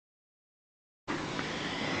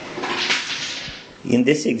In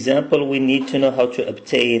this example, we need to know how to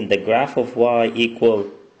obtain the graph of y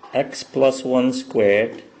equal x plus 1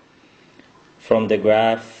 squared from the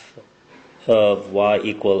graph of y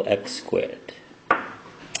equal x squared.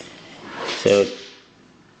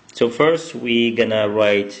 So first we're gonna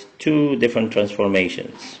write two different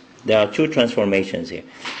transformations. There are two transformations here.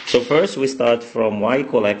 So first we start from y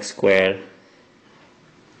equal x squared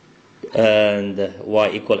and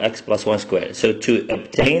y equal x plus 1 squared. So to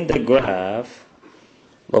obtain the graph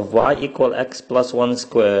of y equal x plus 1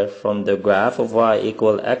 squared from the graph of y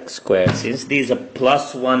equal x squared, since these are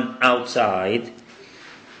plus 1 outside,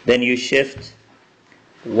 then you shift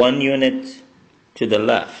 1 unit to the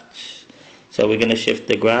left. So we're going to shift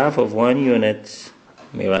the graph of 1 unit.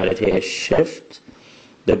 Let me write it here. Shift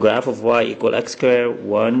the graph of y equal x squared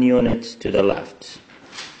 1 unit to the left.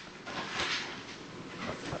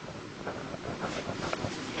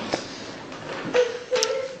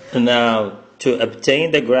 Now, to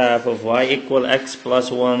obtain the graph of y equal x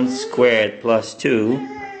plus 1 squared plus 2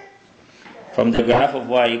 from the graph of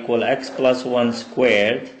y equal x plus 1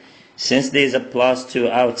 squared, since there's a plus 2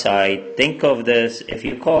 outside, think of this, if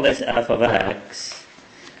you call this f of x,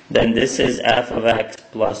 then this is f of x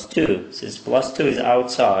plus 2. Since plus 2 is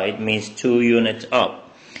outside, means 2 units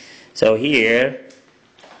up. So here,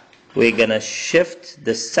 we're going to shift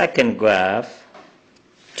the second graph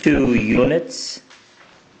 2 units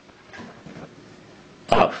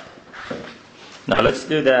up. Now let's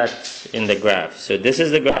do that in the graph. So this is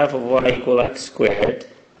the graph of y equal x squared.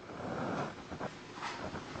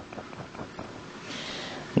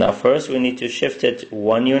 Now first we need to shift it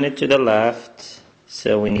 1 unit to the left.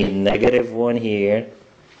 So we need -1 here.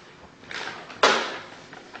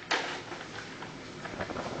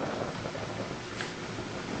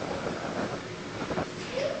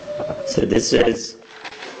 So this is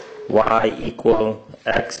y equal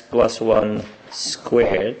x plus 1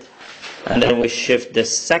 squared, and then we shift the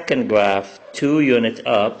second graph 2 units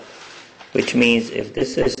up, which means if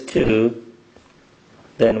this is 2,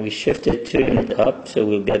 then we shift it 2 units up, so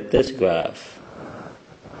we'll get this graph.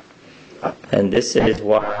 And this is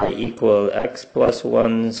y equal x plus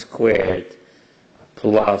 1 squared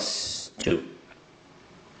plus 2.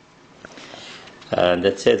 And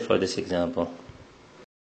that's it for this example.